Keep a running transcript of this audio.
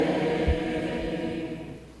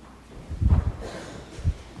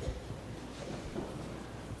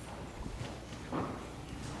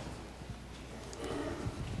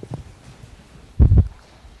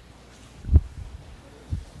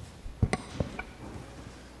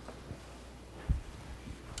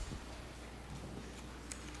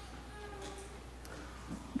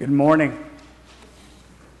Good morning.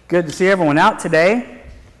 Good to see everyone out today.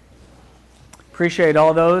 Appreciate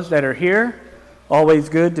all those that are here. Always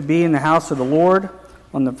good to be in the house of the Lord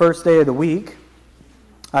on the first day of the week.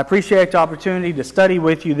 I appreciate the opportunity to study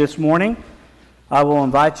with you this morning. I will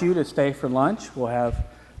invite you to stay for lunch. We'll have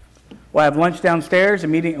lunch downstairs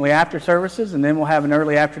immediately after services, and then we'll have an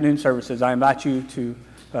early afternoon services. I invite you to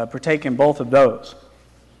partake in both of those.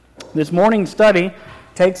 This morning's study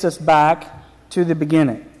takes us back to the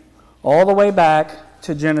beginning, all the way back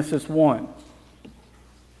to Genesis 1.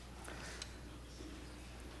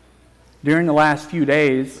 During the last few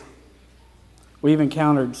days, we've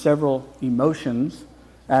encountered several emotions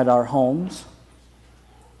at our homes.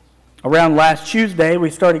 Around last Tuesday, we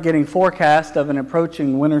started getting forecast of an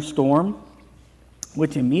approaching winter storm,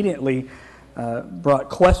 which immediately brought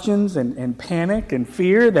questions and panic and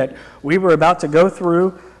fear that we were about to go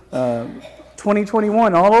through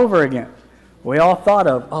 2021 all over again. We all thought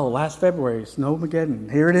of, last February,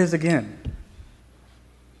 Snowmageddon, here it is again.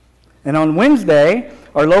 And on Wednesday,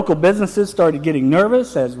 our local businesses started getting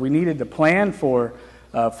nervous as we needed to plan for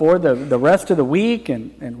the rest of the week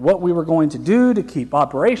and what we were going to do to keep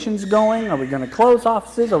operations going. Are we going to close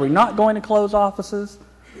offices? Are we not going to close offices?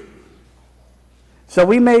 So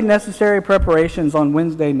we made necessary preparations on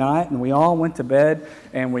Wednesday night, and we all went to bed,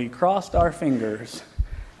 and we crossed our fingers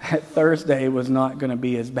that Thursday was not going to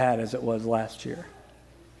be as bad as it was last year.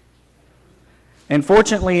 And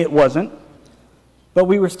fortunately, it wasn't. But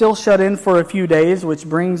we were still shut in for a few days, which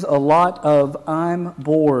brings a lot of "I'm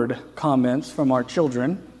bored" comments from our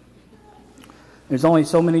children. There's only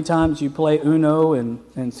so many times you play Uno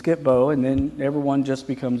and Skip-Bo, and then everyone just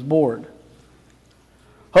becomes bored.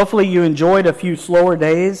 Hopefully you enjoyed a few slower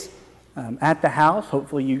days at the house.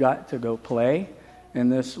 Hopefully you got to go play in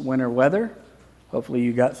this winter weather. Hopefully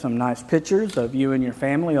you got some nice pictures of you and your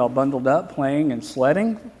family all bundled up playing and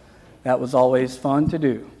sledding. That was always fun to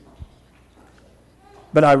do.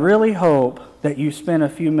 But I really hope that you spent a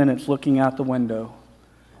few minutes looking out the window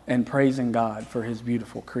and praising God for His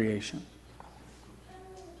beautiful creation.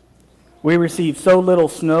 We receive so little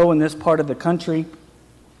snow in this part of the country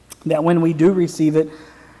that when we do receive it,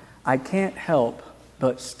 I can't help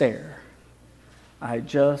but stare. I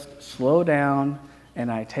just slow down and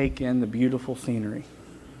I take in the beautiful scenery.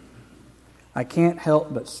 I can't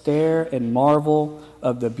help but stare and marvel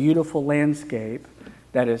of the beautiful landscape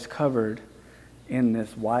that is covered in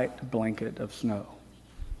this white blanket of snow.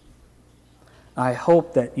 I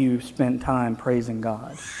hope that you spend time praising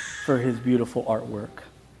God for His beautiful artwork.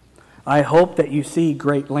 I hope that you see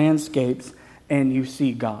great landscapes and you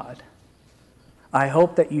see God. I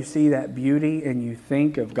hope that you see that beauty and you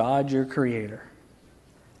think of God, your Creator.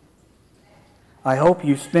 I hope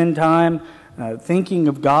you spend time thinking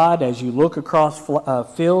of God as you look across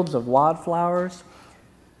fields of wildflowers.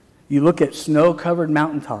 You look at snow-covered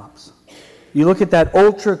mountaintops. You look at that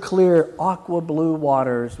ultra-clear aqua blue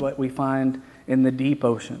waters, what we find in the deep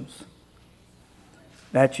oceans.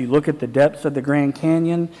 That you look at the depths of the Grand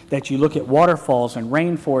Canyon, that you look at waterfalls and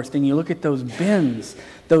rainforest, and you look at those bends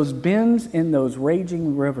in those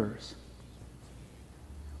raging rivers.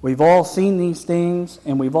 We've all seen these things,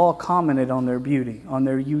 and we've all commented on their beauty, on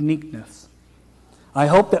their uniqueness. I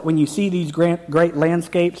hope that when you see these great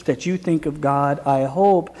landscapes that you think of God. I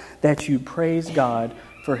hope that you praise God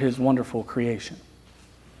for His wonderful creation.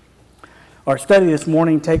 Our study this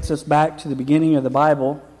morning takes us back to the beginning of the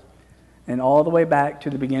Bible and all the way back to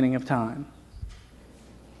the beginning of time.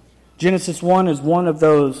 Genesis 1 is one of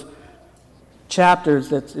those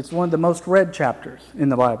chapters it's one of the most read chapters in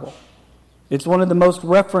the Bible. It's one of the most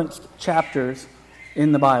referenced chapters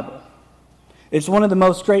in the Bible. It's one of the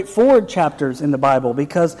most straightforward chapters in the Bible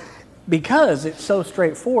because it's so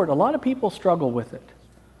straightforward, a lot of people struggle with it.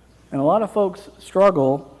 And a lot of folks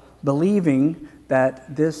struggle believing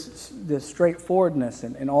that this straightforwardness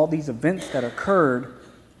and all these events that occurred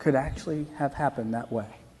could actually have happened that way.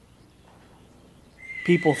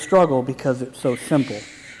 People struggle because it's so simple.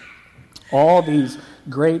 All these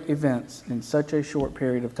great events in such a short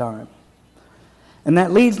period of time. And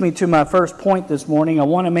that leads me to my first point this morning. I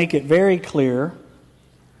want to make it very clear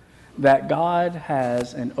that God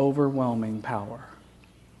has an overwhelming power.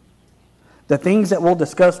 The things that we'll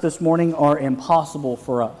discuss this morning are impossible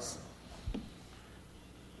for us.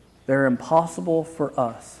 They're impossible for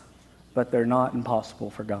us, but they're not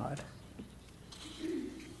impossible for God.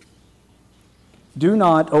 Do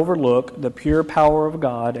not overlook the pure power of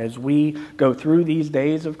God as we go through these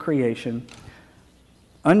days of creation.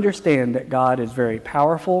 Understand that God is very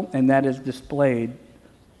powerful, and that is displayed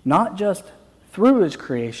not just through His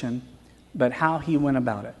creation, but how He went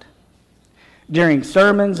about it. During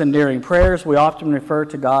sermons and during prayers, we often refer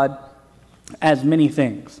to God as many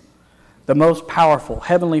things. The most powerful,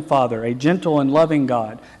 Heavenly Father, a gentle and loving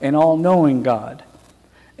God, an all-knowing God.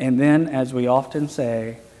 And then, as we often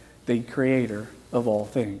say, the Creator of all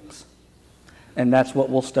things. And that's what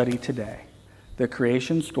we'll study today. The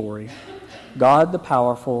creation story. God the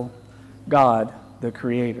powerful, God the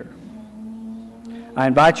Creator. I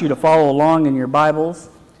invite you to follow along in your Bibles.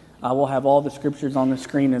 I will have all the scriptures on the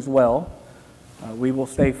screen as well. We will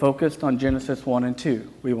stay focused on Genesis 1 and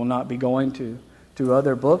 2. We will not be going to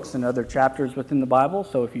other books and other chapters within the Bible,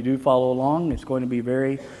 so if you do follow along, it's going to be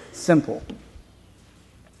very simple.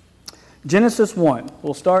 Genesis 1.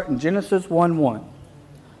 We'll start in Genesis 1:1.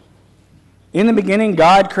 In the beginning,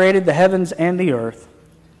 God created the heavens and the earth.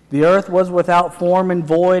 The earth was without form and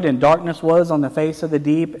void, and darkness was on the face of the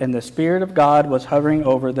deep, and the Spirit of God was hovering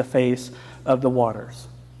over the face of the waters.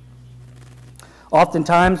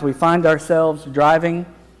 Oftentimes, we find ourselves driving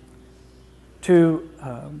to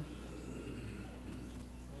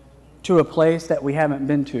a place that we haven't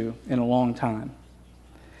been to in a long time.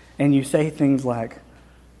 And you say things like,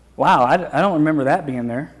 wow, I don't remember that being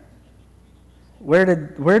there. Where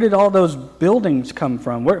did all those buildings come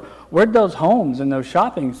from? Where'd those homes and those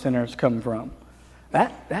shopping centers come from?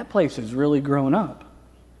 That place has really grown up.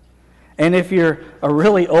 And if you're a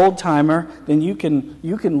really old timer, then you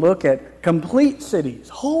can look at complete cities,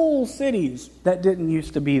 whole cities that didn't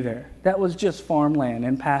used to be there. That was just farmland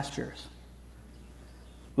and pastures.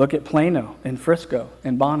 Look at Plano and Frisco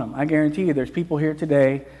and Bonham. I guarantee you there's people here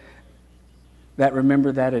today that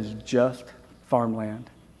remember that as just farmland.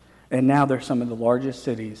 And now they're some of the largest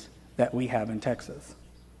cities that we have in Texas.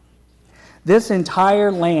 This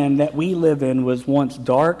entire land that we live in was once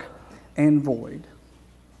dark and void.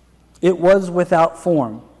 It was without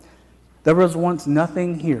form. There was once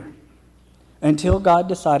nothing here until God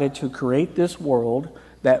decided to create this world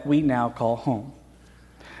that we now call home.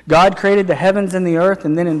 God created the heavens and the earth,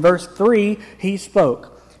 and then in verse 3, He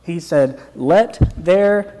spoke. He said, "Let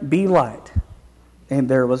there be light." And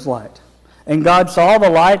there was light. And God saw the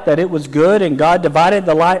light that it was good, and God divided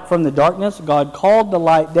the light from the darkness. God called the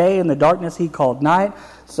light day, and the darkness He called night.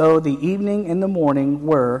 So the evening and the morning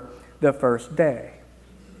were the first day.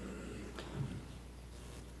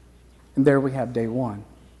 And there we have day one.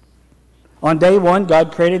 On day one,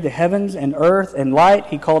 God created the heavens and earth and light.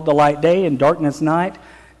 He called the light day and darkness night,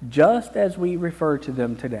 just as we refer to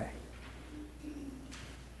them today.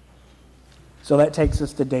 So that takes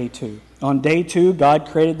us to day two. On day two, God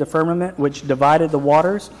created the firmament, which divided the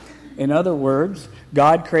waters. In other words,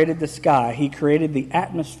 God created the sky. He created the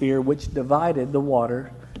atmosphere, which divided the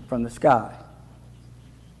water from the sky.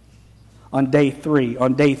 On day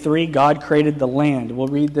three, God created the land. We'll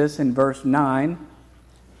read this in verse 9.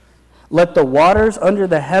 "Let the waters under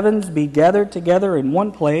the heavens be gathered together in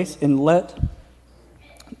one place, and let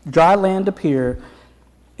dry land appear."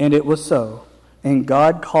 And it was so. And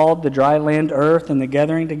God called the dry land earth, and the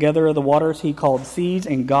gathering together of the waters He called seas,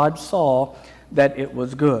 and God saw that it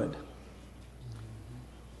was good.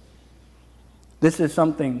 This is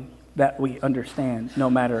something that we understand no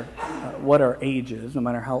matter what our age is, no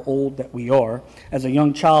matter how old that we are. As a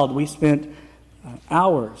young child, we spent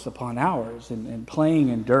hours upon hours in playing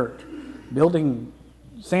in dirt, building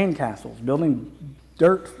sandcastles, building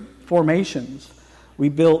dirt formations. We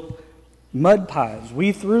built mud pies.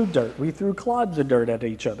 We threw dirt. We threw clods of dirt at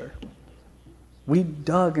each other. We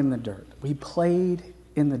dug in the dirt. We played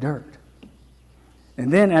in the dirt.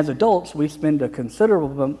 And then as adults, we spend a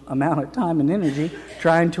considerable amount of time and energy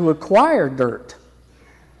trying to acquire dirt.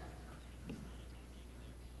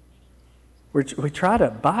 We try to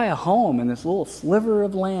buy a home in this little sliver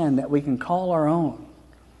of land that we can call our own.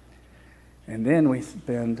 And then we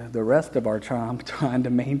spend the rest of our time trying to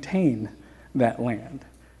maintain that land.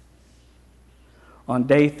 On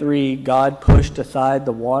day 3, God pushed aside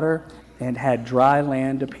the water and had dry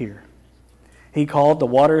land appear. He called the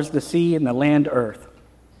waters the sea and the land earth.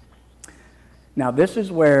 Now this is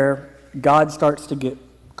where God starts to get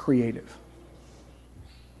creative.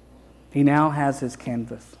 He now has His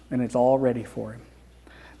canvas, and it's all ready for Him.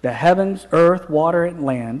 The heavens, earth, water, and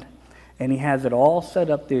land, and He has it all set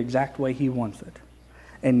up the exact way He wants it.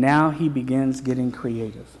 And now He begins getting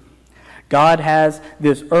creative. God has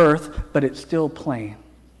this earth, but it's still plain.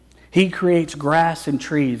 He creates grass and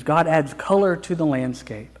trees. God adds color to the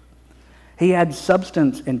landscape. He adds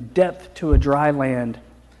substance and depth to a dry land.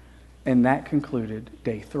 And that concluded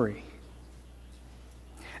day 3.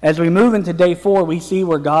 As we move into day 4, we see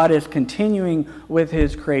where God is continuing with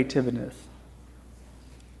His creativeness.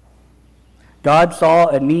 God saw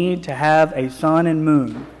a need to have a sun and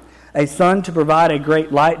moon. a sun to provide a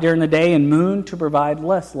great light during the day, and moon to provide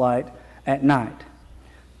less light at night.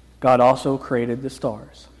 God also created the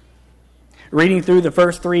stars. Reading through the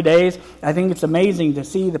first 3 days, I think it's amazing to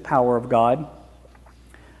see the power of God.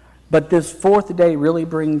 But this fourth day really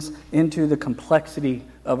brings into the complexity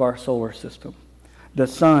of our solar system. The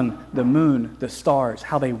sun, the moon, the stars,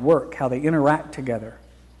 how they work, how they interact together,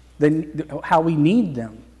 how we need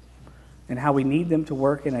them, and how we need them to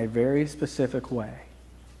work in a very specific way.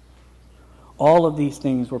 All of these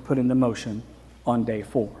things were put into motion on day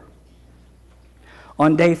 4.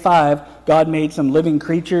 On day 5, God made some living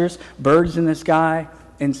creatures, birds in the sky,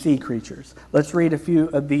 and sea creatures. Let's read a few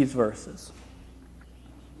of these verses.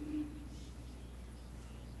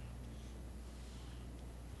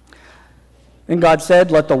 And God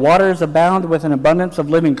said, "Let the waters abound with an abundance of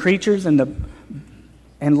living creatures, and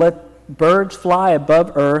let birds fly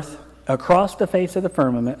above earth across the face of the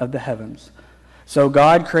firmament of the heavens." So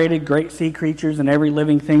God created great sea creatures and every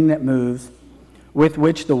living thing that moves, with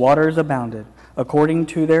which the waters abounded, according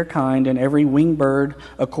to their kind, and every winged bird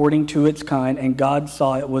according to its kind. And God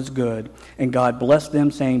saw it was good. And God blessed them,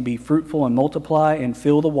 saying, "Be fruitful and multiply, and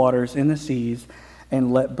fill the waters in the seas,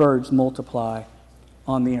 and let birds multiply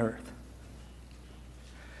on the earth."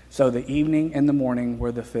 So the evening and the morning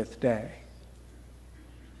were the 5th day.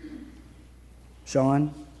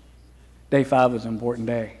 Sean, day 5 was an important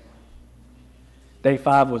day. Day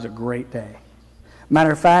 5 was a great day.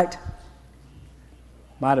 Matter of fact,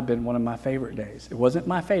 might have been one of my favorite days. It wasn't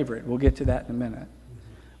my favorite. We'll get to that in a minute.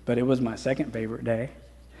 But it was my second favorite day.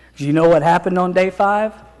 Do you know what happened on day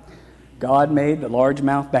 5? God made the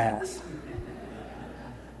largemouth bass.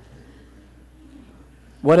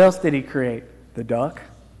 What else did he create? The duck.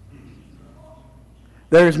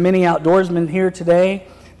 There's many outdoorsmen here today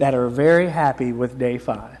that are very happy with day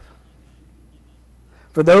 5.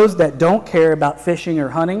 For those that don't care about fishing or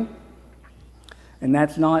hunting, and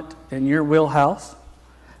that's not in your wheelhouse,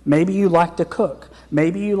 maybe you like to cook,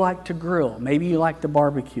 maybe you like to grill, maybe you like to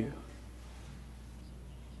barbecue.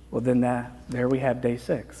 Well, then there we have day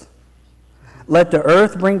 6. Let the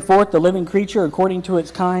earth bring forth the living creature according to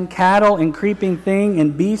its kind, cattle and creeping thing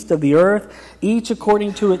and beast of the earth, each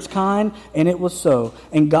according to its kind, and it was so.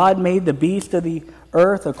 And God made the beast of the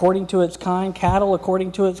earth according to its kind, cattle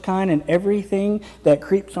according to its kind, and everything that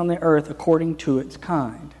creeps on the earth according to its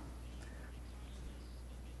kind.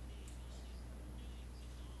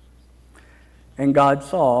 And God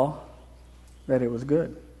saw that it was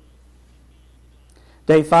good.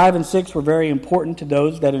 Day 5 and 6 were very important to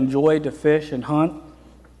those that enjoyed to fish and hunt.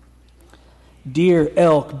 Deer,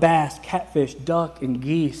 elk, bass, catfish, duck, and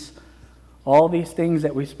geese. All these things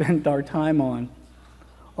that we spend our time on.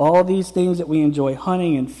 All these things that we enjoy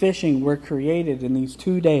hunting and fishing were created in these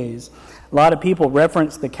 2 days. A lot of people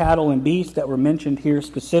reference the cattle and beasts that were mentioned here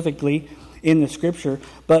specifically in the scripture.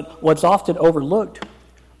 But what's often overlooked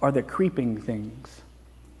are the creeping things.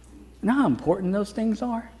 You know how important those things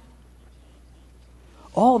are?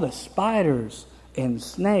 All the spiders and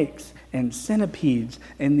snakes and centipedes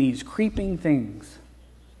and these creeping things.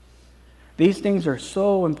 These things are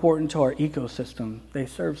so important to our ecosystem. They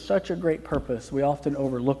serve such a great purpose. We often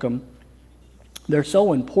overlook them. They're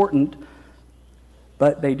so important,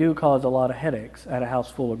 but they do cause a lot of headaches at a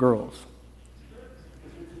house full of girls.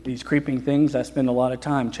 These creeping things I spend a lot of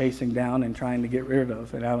time chasing down and trying to get rid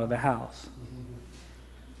of and out of the house.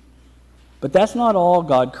 But that's not all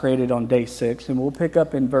God created on day 6, and we'll pick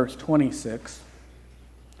up in verse 26.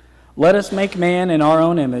 Let us make man in our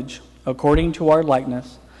own image, according to our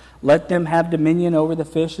likeness. Let them have dominion over the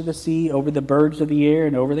fish of the sea, over the birds of the air,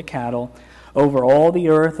 and over the cattle, over all the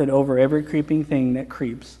earth, and over every creeping thing that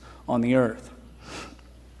creeps on the earth.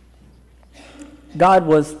 God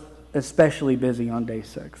was especially busy on day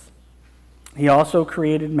 6. He also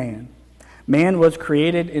created man. Man was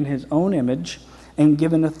created in his own image and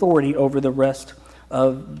given authority over the rest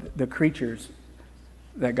of the creatures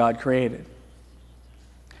that God created.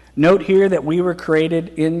 Note here that we were created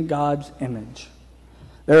in God's image.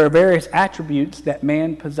 There are various attributes that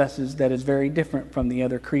man possesses that is very different from the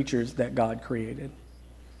other creatures that God created.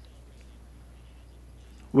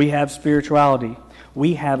 We have spirituality.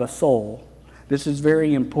 We have a soul. This is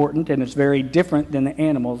very important, and it's very different than the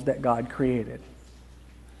animals that God created.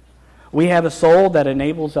 We have a soul that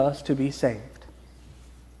enables us to be saved.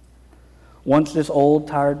 Once this old,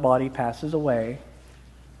 tired body passes away,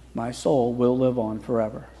 my soul will live on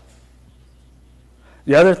forever.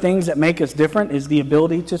 The other things that make us different is the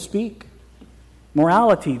ability to speak.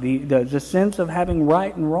 Morality, the sense of having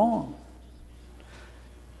right and wrong.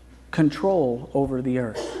 Control over the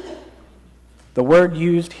earth. The word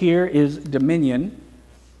used here is dominion,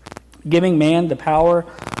 giving man the power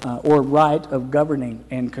or right of governing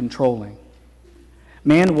and controlling.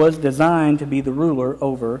 Man was designed to be the ruler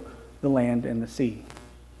over the land and the sea.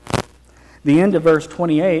 The end of verse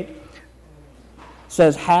 28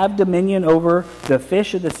 says, "Have dominion over the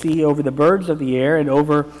fish of the sea, over the birds of the air, and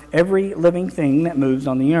over every living thing that moves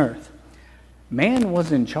on the earth." Man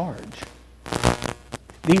was in charge.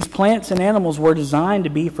 These plants and animals were designed to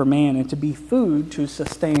be for man and to be food to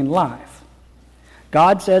sustain life.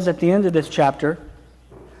 God says at the end of this chapter,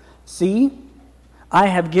 "See, I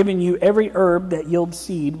have given you every herb that yields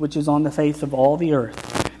seed which is on the face of all the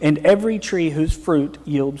earth, and every tree whose fruit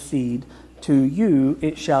yields seed. To you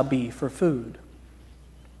it shall be for food."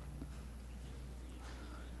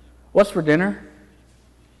 What's for dinner?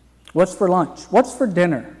 What's for lunch? What's for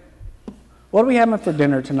dinner? What are we having for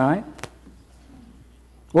dinner tonight?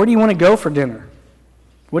 Where do you want to go for dinner?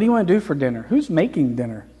 What do you want to do for dinner? Who's making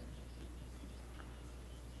dinner?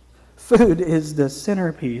 Food is the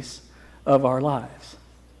centerpiece of our lives.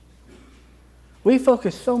 We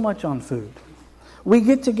focus so much on food. We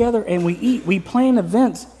get together and we eat. We plan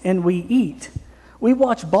events and we eat. We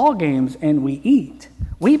watch ball games and we eat.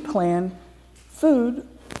 We plan food.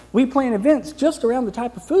 We plan events just around the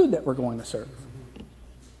type of food that we're going to serve.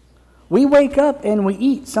 We wake up and we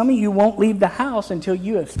eat. Some of you won't leave the house until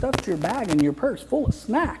you have stuffed your bag and your purse full of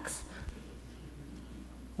snacks.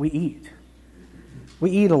 We eat.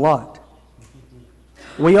 We eat a lot.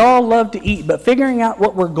 We all love to eat, but figuring out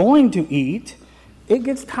what we're going to eat, it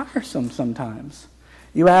gets tiresome sometimes.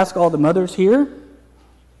 You ask all the mothers here,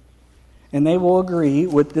 and they will agree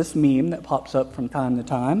with this meme that pops up from time to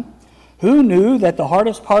time. Who knew that the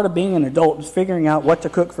hardest part of being an adult is figuring out what to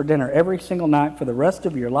cook for dinner every single night for the rest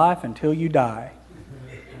of your life until you die?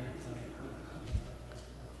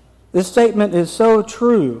 This statement is so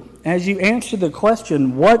true. As you answer the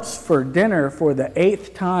question, what's for dinner, for the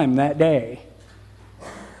 8th time that day,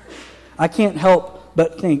 I can't help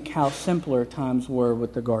but think how simpler times were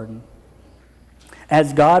with the garden.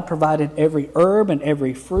 As God provided every herb and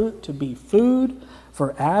every fruit to be food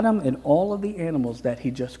for Adam and all of the animals that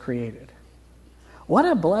he just created. What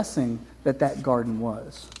a blessing that garden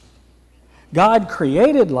was. God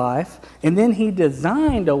created life, and then he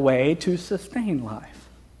designed a way to sustain life.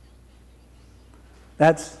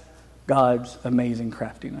 That's God's amazing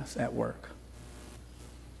craftiness at work.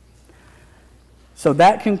 So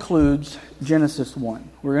that concludes Genesis 1.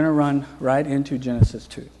 We're going to run right into Genesis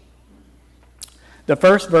 2. The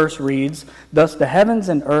first verse reads, "Thus the heavens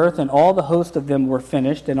and earth and all the host of them were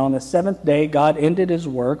finished, and on the 7th day God ended his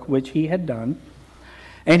work which he had done.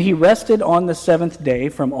 And he rested on the 7th day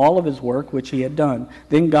from all of his work which he had done.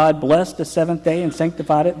 Then God blessed the 7th day and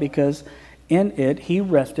sanctified it, because in it he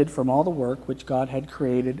rested from all the work which God had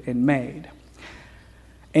created and made."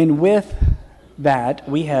 And with that,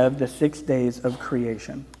 we have the 6 days of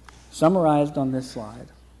creation, summarized on this slide.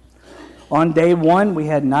 On day 1, we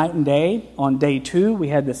had night and day. On day 2, we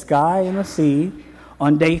had the sky and the sea.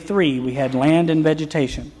 On day 3, we had land and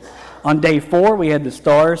vegetation. On day 4, we had the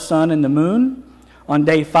stars, sun, and the moon. On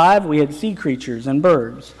day 5, we had sea creatures and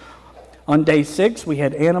birds. On day 6, we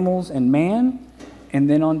had animals and man. And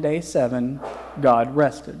then on day 7, God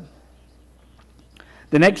rested.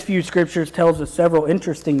 The next few scriptures tells us several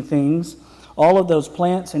interesting things. All of those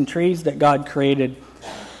plants and trees that God created,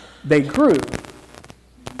 they grew.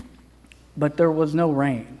 But there was no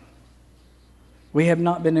rain. We have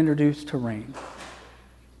not been introduced to rain.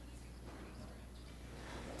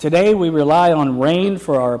 Today we rely on rain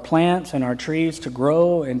for our plants and our trees to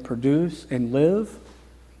grow and produce and live.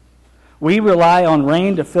 We rely on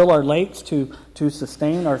rain to fill our lakes to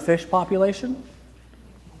sustain our fish population,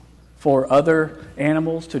 for other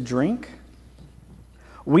animals to drink.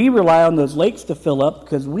 We rely on those lakes to fill up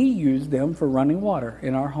because we use them for running water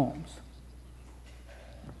in our homes.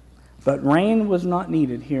 But rain was not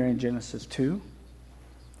needed here in Genesis 2.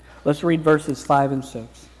 Let's read verses 5 and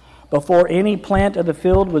 6. "Before any plant of the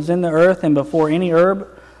field was in the earth, and before any herb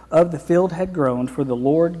of the field had grown, for the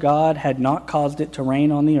Lord God had not caused it to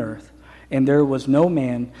rain on the earth, and there was no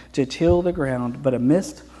man to till the ground, but a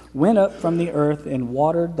mist went up from the earth and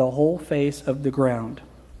watered the whole face of the ground."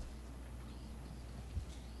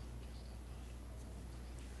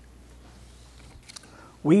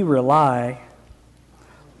 We rely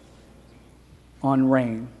on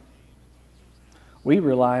rain. We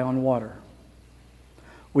rely on water.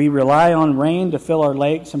 We rely on rain to fill our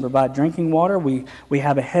lakes and provide drinking water. We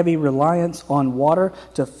have a heavy reliance on water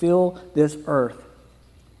to fill this earth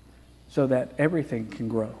so that everything can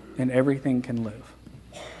grow and everything can live.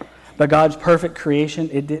 But God's perfect creation,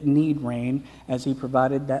 it didn't need rain, as he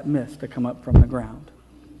provided that mist to come up from the ground.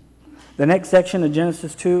 The next section of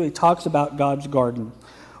Genesis 2, it talks about God's garden.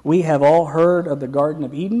 We have all heard of the Garden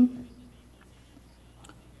of Eden.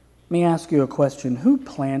 Let me ask you a question. Who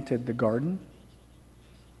planted the garden?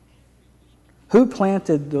 Who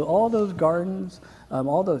planted all those gardens,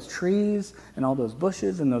 all those trees, and all those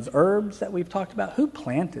bushes and those herbs that we've talked about? Who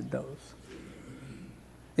planted those?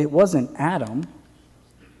 It wasn't Adam.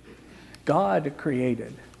 God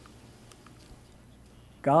created.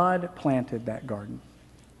 God planted that garden.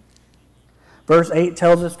 Verse 8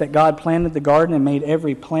 tells us that God planted the garden and made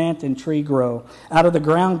every plant and tree grow. Out of the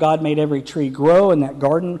ground, God made every tree grow. In that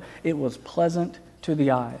garden, it was pleasant to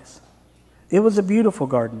the eyes. It was a beautiful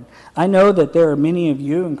garden. I know that there are many of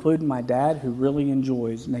you, including my dad, who really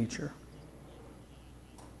enjoys nature.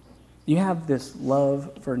 You have this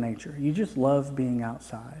love for nature. You just love being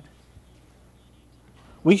outside.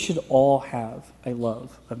 We should all have a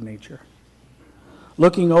love of nature.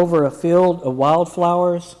 Looking over a field of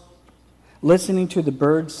wildflowers, listening to the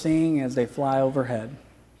birds sing as they fly overhead.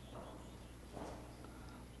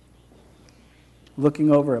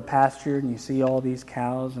 Looking over a pasture and you see all these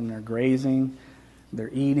cows and they're grazing,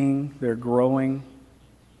 they're eating, they're growing.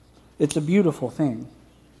 It's a beautiful thing.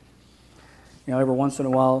 You know, every once in a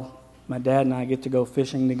while, my dad and I get to go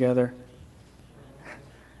fishing together.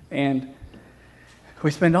 And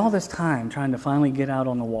we spend all this time trying to finally get out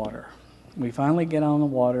on the water. We finally get out on the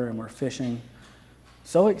water and we're fishing.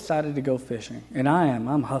 So excited to go fishing. And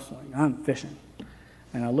I'm hustling, I'm fishing.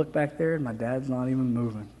 And I look back there and my dad's not even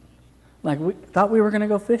moving. Like, we thought we were going to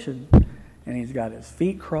go fishing. And he's got his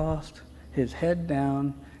feet crossed, his head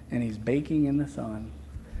down, and he's baking in the sun.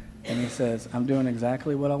 And he says, I'm doing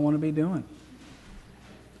exactly what I want to be doing.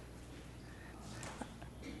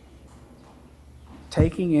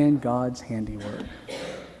 Taking in God's handiwork.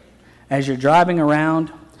 As you're driving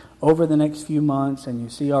around over the next few months and you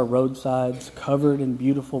see our roadsides covered in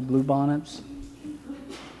beautiful bluebonnets,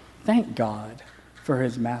 thank God for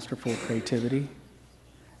his masterful creativity.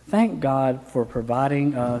 Thank God for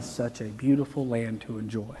providing us such a beautiful land to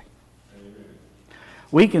enjoy.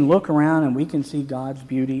 We can look around and we can see God's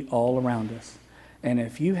beauty all around us. And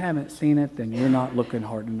if you haven't seen it, then you're not looking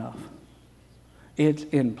hard enough. It's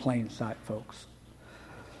in plain sight, folks.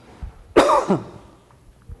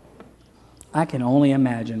 I can only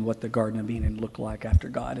imagine what the Garden of Eden looked like after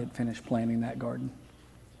God had finished planting that garden.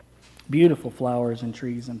 Beautiful flowers and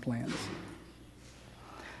trees and plants.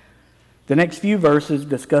 The next few verses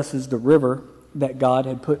discusses the river that God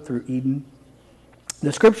had put through Eden.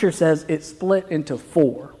 The scripture says it split into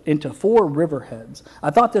four river heads. I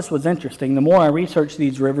thought this was interesting. The more I researched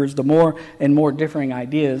these rivers, the more and more differing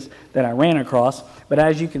ideas that I ran across. But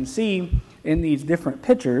as you can see in these different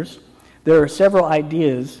pictures, there are several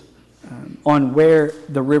ideas on where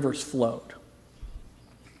the rivers flowed.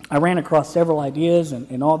 I ran across several ideas,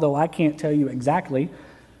 and although I can't tell you exactly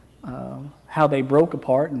how they broke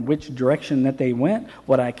apart and which direction that they went,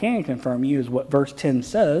 what I can confirm you is what verse 10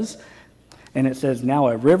 says. And it says, now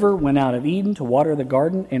a river went out of Eden to water the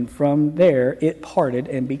garden, and from there it parted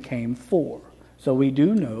and became four. So we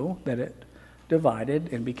do know that it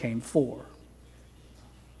divided and became four.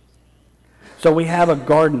 So we have a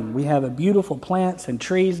garden. We have a beautiful plants and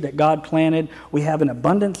trees that God planted. We have an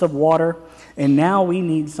abundance of water. And now we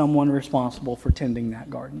need someone responsible for tending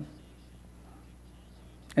that garden.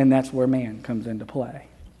 And that's where man comes into play.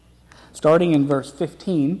 Starting in verse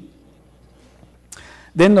 15,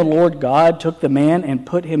 then the Lord God took the man and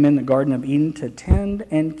put him in the Garden of Eden to tend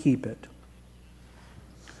and keep it.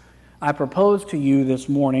 I propose to you this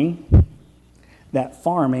morning that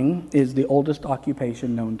farming is the oldest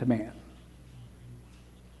occupation known to man.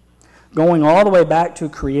 Going all the way back to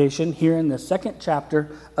creation, here in the second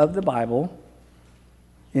chapter of the Bible,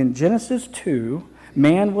 in Genesis 2,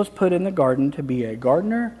 man was put in the garden to be a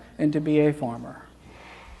gardener and to be a farmer.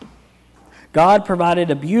 God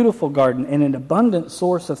provided a beautiful garden and an abundant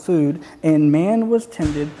source of food, and man was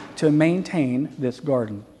tended to maintain this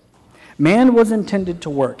garden. Man was intended to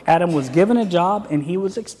work. Adam was given a job, and he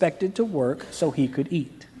was expected to work so he could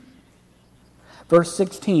eat. Verse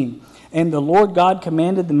 16, and the Lord God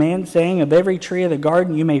commanded the man, saying, of every tree of the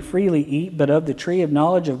garden you may freely eat, but of the tree of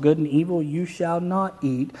knowledge of good and evil you shall not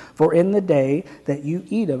eat, for in the day that you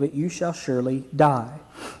eat of it you shall surely die.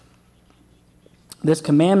 This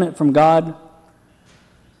commandment from God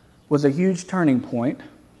was a huge turning point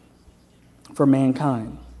for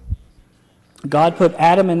mankind. God put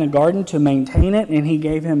Adam in the garden to maintain it, and he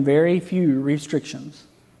gave him very few restrictions.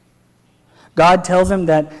 God tells him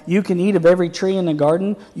that you can eat of every tree in the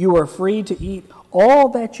garden. You are free to eat all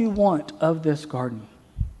that you want of this garden.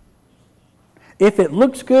 If it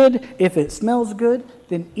looks good, if it smells good,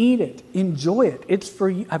 then eat it. Enjoy it. It's for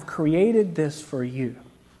you. I've created this for you.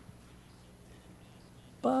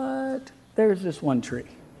 But there's this one tree.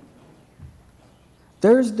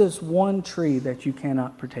 There's this one tree that you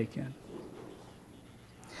cannot partake in.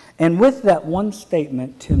 And with that one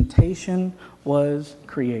statement, temptation was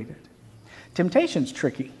created. Temptation's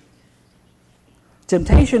tricky.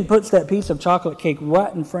 Temptation puts that piece of chocolate cake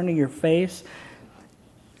right in front of your face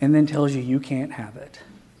and then tells you can't have it.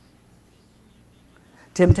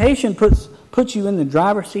 Temptation puts you in the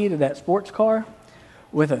driver's seat of that sports car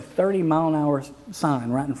with a 30-mile-an-hour sign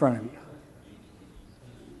right in front of you.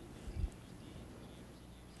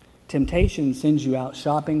 Temptation sends you out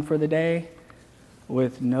shopping for the day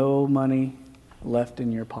with no money left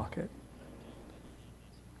in your pocket.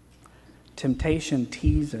 Temptation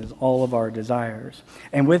teases all of our desires.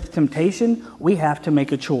 And with temptation, we have to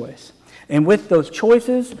make a choice. And with those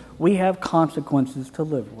choices, we have consequences to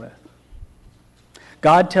live with.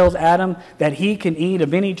 God tells Adam that he can eat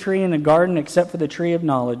of any tree in the garden except for the tree of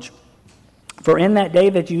knowledge. For in that day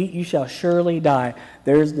that you eat, you shall surely die.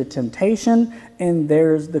 There's the temptation and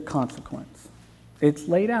there's the consequence. It's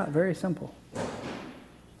laid out, very simple.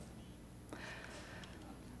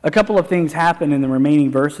 A couple of things happen in the remaining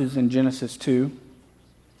verses in Genesis 2.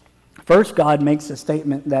 First, God makes a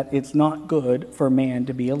statement that it's not good for man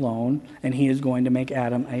to be alone, and he is going to make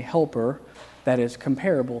Adam a helper that is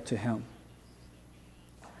comparable to him.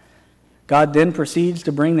 God then proceeds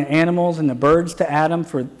to bring the animals and the birds to Adam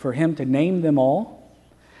for him to name them all.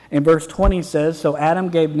 And verse 20 says, "So Adam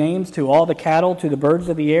gave names to all the cattle, to the birds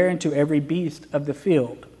of the air, and to every beast of the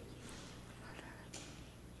field."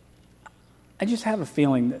 I just have a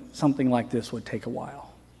feeling that something like this would take a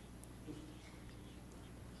while.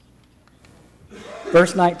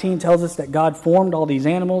 Verse 19 tells us that God formed all these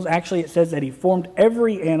animals. Actually, it says that he formed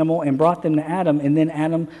every animal and brought them to Adam, and then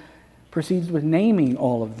Adam proceeds with naming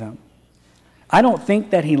all of them. I don't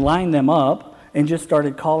think that he lined them up and just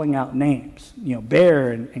started calling out names.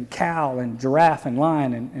 Bear and cow and giraffe and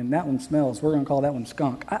lion, and that one smells. We're going to call that one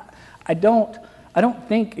skunk. I don't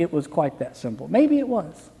think it was quite that simple. Maybe it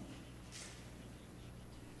was.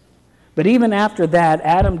 But even after that,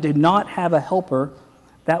 Adam did not have a helper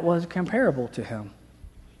that was comparable to him.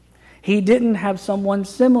 He didn't have someone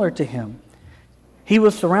similar to him. He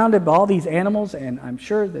was surrounded by all these animals, and I'm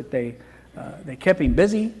sure that they kept him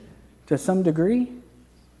busy to some degree,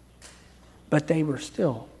 but they were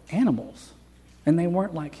still animals, and they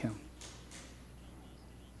weren't like him.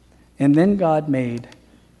 And then God made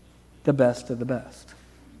the best of the best.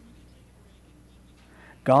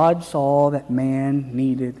 God saw that man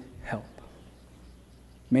needed help.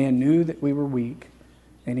 Man knew that we were weak,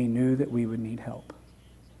 and he knew that we would need help.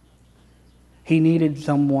 He needed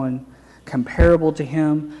someone comparable to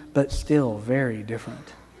him, but still very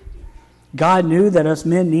different. God knew that us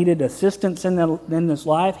men needed assistance in this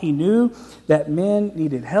life. He knew that men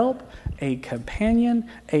needed help, a companion,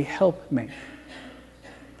 a helpmate.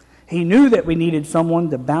 He knew that we needed someone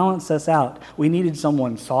to balance us out. We needed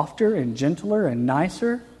someone softer and gentler and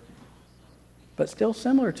nicer, but still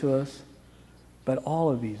similar to us, but all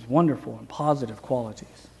of these wonderful and positive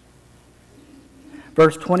qualities.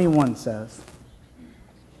 Verse 21 says,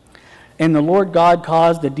 "And the Lord God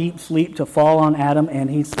caused a deep sleep to fall on Adam, and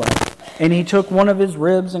he slept. And he took one of his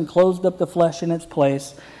ribs and closed up the flesh in its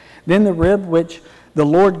place. Then the rib which the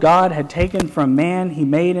Lord God had taken from man, he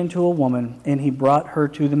made into a woman, and he brought her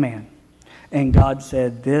to the man. And God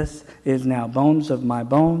said, 'This is now bones of my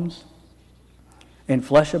bones and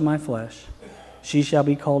flesh of my flesh. She shall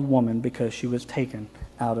be called woman, because she was taken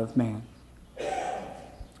out of man.'"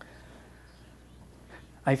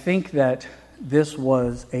 I think that this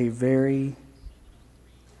was a very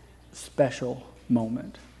special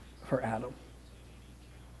moment for Adam.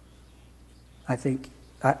 I think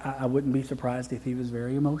I wouldn't be surprised if he was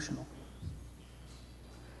very emotional.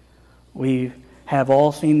 We have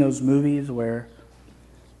all seen those movies where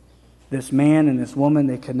this man and this woman,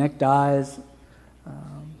 they connect eyes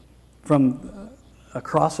from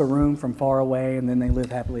across a room from far away, and then they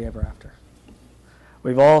live happily ever after.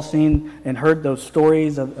 We've all seen and heard those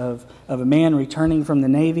stories of a man returning from the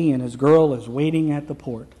Navy, and his girl is waiting at the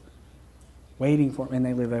port, waiting for him, and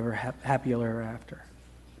they live ever happier ever after.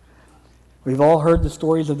 We've all heard the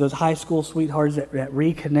stories of those high school sweethearts that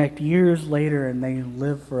reconnect years later, and they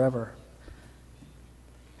live forever,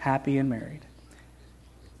 happy and married.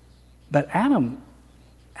 But Adam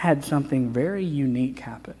had something very unique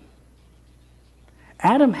happen.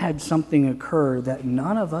 Adam had something occur that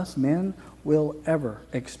none of us men will ever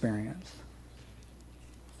experience.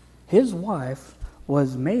 His wife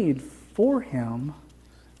was made for him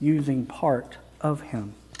using part of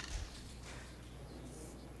him.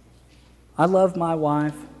 I love my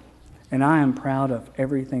wife, and I am proud of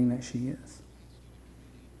everything that she is.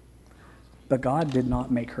 But God did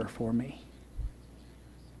not make her for me.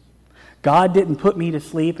 God didn't put me to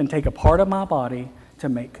sleep and take a part of my body to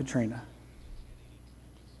make Katrina.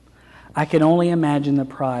 I can only imagine the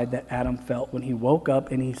pride that Adam felt when he woke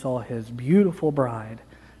up and he saw his beautiful bride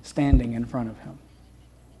standing in front of him.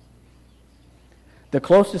 The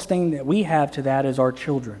closest thing that we have to that is our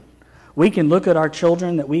children. We can look at our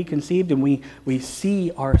children that we conceived and we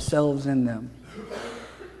see ourselves in them.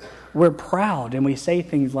 We're proud and we say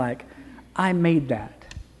things like, I made that.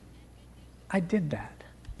 I did that.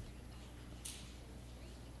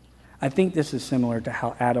 I think this is similar to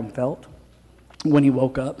how Adam felt when he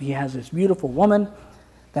woke up. He has this beautiful woman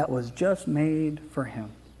that was just made for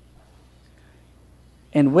him.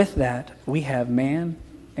 And with that, we have man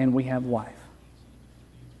and we have wife.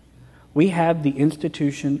 We have the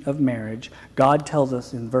institution of marriage. God tells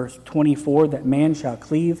us in verse 24 that man shall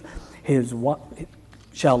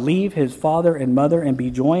leave his father and mother and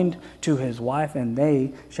be joined to his wife, and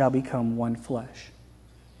they shall become one flesh.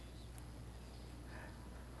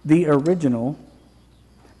 The original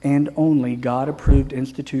and only God-approved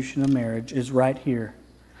institution of marriage is right here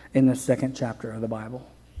in the 2nd chapter of the Bible.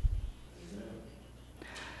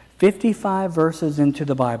 55 verses into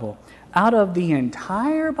the Bible. Out of the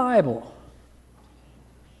entire Bible,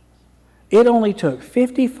 it only took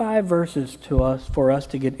 55 verses for us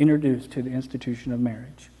to get introduced to the institution of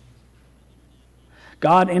marriage.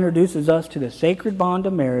 God introduces us to the sacred bond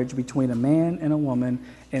of marriage between a man and a woman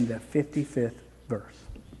in the 55th verse.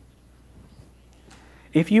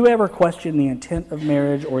 If you ever question the intent of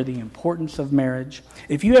marriage or the importance of marriage,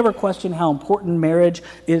 if you ever question how important marriage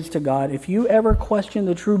is to God, if you ever question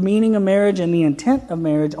the true meaning of marriage and the intent of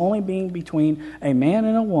marriage only being between a man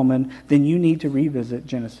and a woman, then you need to revisit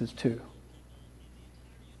Genesis 2.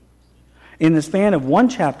 In the span of one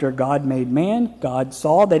chapter, God made man. God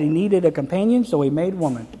saw that he needed a companion, so he made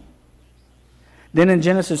woman. Then in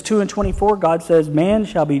Genesis 2 and 24, God says, man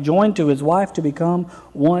shall be joined to his wife to become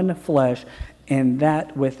one flesh. And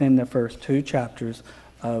that within the first 2 chapters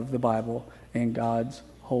of the Bible in God's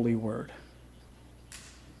holy word.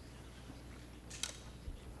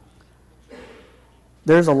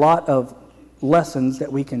 There's a lot of lessons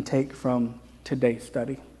that we can take from today's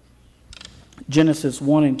study. Genesis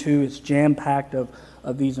 1 and 2 is jam-packed of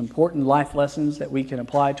these important life lessons that we can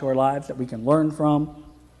apply to our lives, that we can learn from.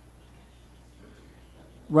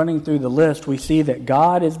 Running through the list, we see that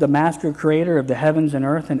God is the master creator of the heavens and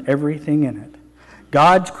earth and everything in it.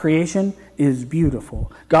 God's creation is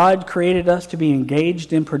beautiful. God created us to be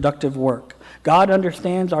engaged in productive work. God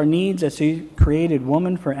understands our needs as he created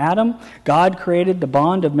woman for Adam. God created the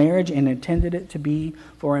bond of marriage and intended it to be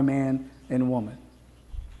for a man and woman.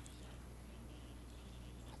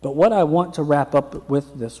 But what I want to wrap up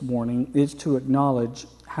with this morning is to acknowledge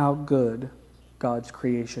how good God's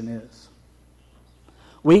creation is.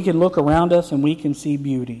 We can look around us and we can see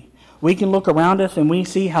beauty. We can look around us and we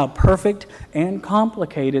see how perfect and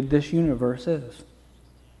complicated this universe is.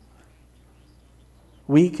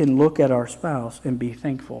 We can look at our spouse and be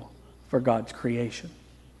thankful for God's creation.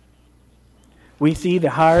 We see the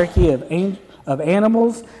hierarchy of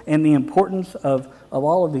animals and the importance of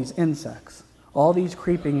all of these insects, all these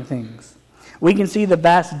creeping things. We can see the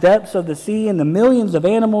vast depths of the sea and the millions of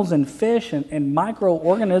animals and fish and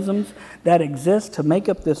microorganisms that exist to make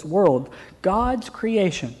up this world. God's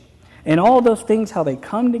creation. And all those things, how they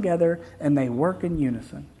come together and they work in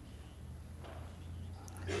unison.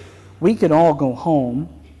 We can all go home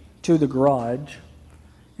to the garage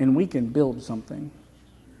and we can build something.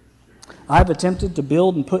 I've attempted to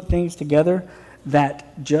build and put things together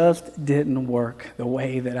that just didn't work the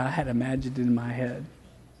way that I had imagined in my head.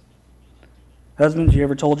 Husbands, you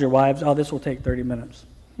ever told your wives, oh, this will take 30 minutes?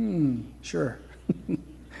 Sure.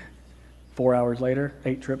 4 hours later,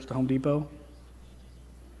 8 trips to Home Depot.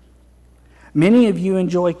 Many of you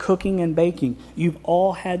enjoy cooking and baking. You've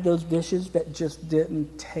all had those dishes that just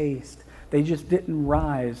didn't taste. They just didn't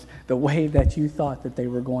rise the way that you thought that they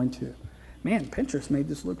were going to. Man, Pinterest made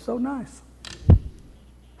this look so nice.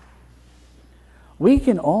 We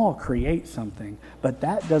can all create something, but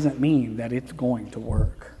that doesn't mean that it's going to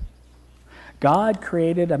work. God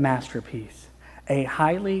created a masterpiece, a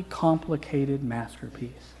highly complicated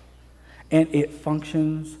masterpiece, and it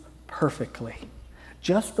functions perfectly.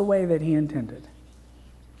 Just the way that he intended.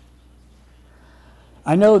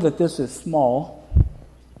 I know that this is small,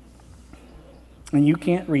 and you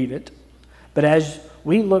can't read it, but as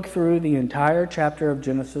we look through the entire chapter of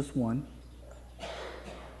Genesis 1,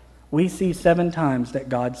 we see 7 times that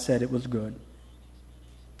God said it was good.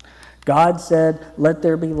 God said, let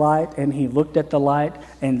there be light, and he looked at the light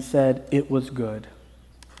and said, it was good.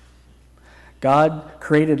 God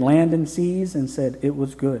created land and seas and said it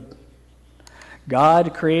was good.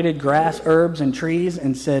 God created grass, herbs, and trees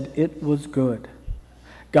and said it was good.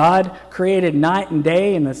 God created night and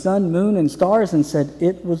day and the sun, moon, and stars and said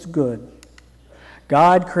it was good.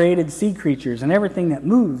 God created sea creatures and everything that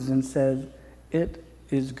moves and said it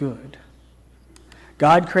is good.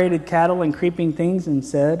 God created cattle and creeping things and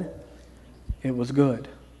said it was good.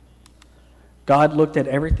 God looked at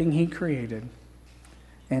everything he created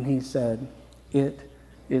and he said, it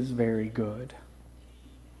is very good.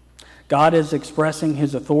 God is expressing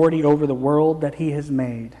his authority over the world that he has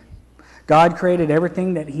made. God created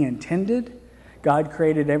everything that he intended. God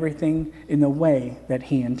created everything in the way that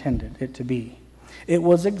he intended it to be. It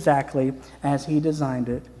was exactly as he designed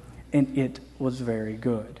it, and it was very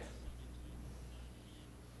good.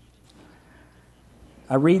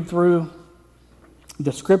 I read through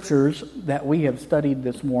the scriptures that we have studied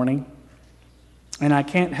this morning, and I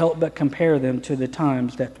can't help but compare them to the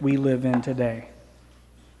times that we live in today.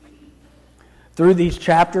 Through these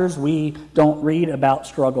chapters, we don't read about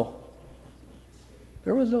struggle.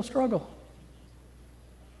 There was no struggle.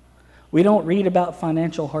 We don't read about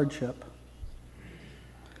financial hardship.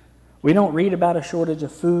 We don't read about a shortage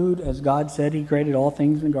of food, as God said he created all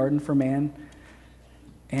things in the garden for man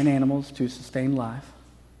and animals to sustain life.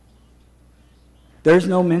 There's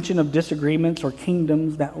no mention of disagreements or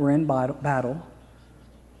kingdoms that were in battle.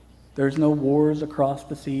 There's no wars across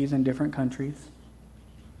the seas in different countries.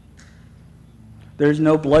 There's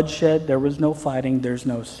no bloodshed. There was no fighting. There's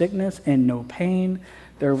no sickness and no pain.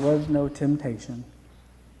 There was no temptation.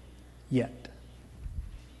 Yet.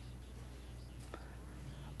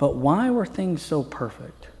 But why were things so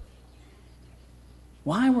perfect?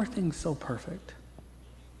 Why were things so perfect?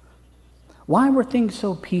 Why were things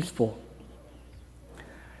so peaceful?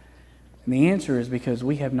 And the answer is because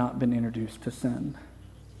we have not been introduced to sin.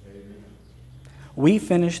 We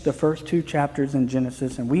finished the first 2 chapters in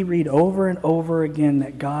Genesis, and we read over and over again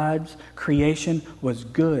that God's creation was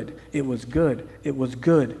good. It was good. It was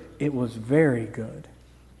good. It was very good.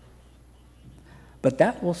 But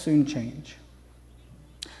that will soon change.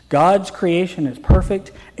 God's creation is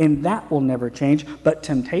perfect, and that will never change. But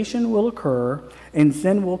temptation will occur, and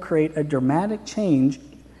sin will create a dramatic change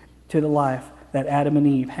to the life that Adam and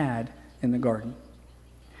Eve had in the garden.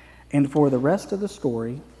 And for the rest of the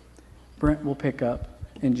story, Brent will pick up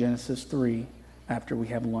in Genesis 3 after we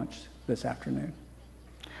have lunch this afternoon.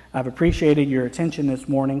 I've appreciated your attention this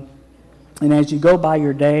morning. And as you go by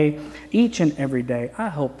your day, each and every day, I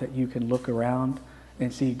hope that you can look around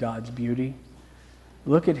and see God's beauty.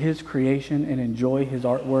 Look at his creation and enjoy his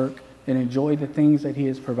artwork and enjoy the things that he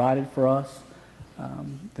has provided for us,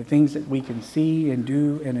 the things that we can see and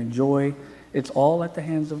do and enjoy. It's all at the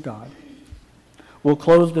hands of God. We'll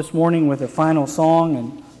close this morning with a final song,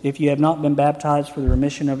 and if you have not been baptized for the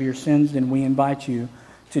remission of your sins, then we invite you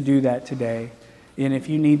to do that today. And if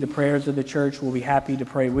you need the prayers of the church, we'll be happy to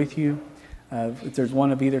pray with you. If there's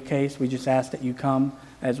one of either case, we just ask that you come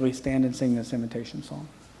as we stand and sing this invitation song.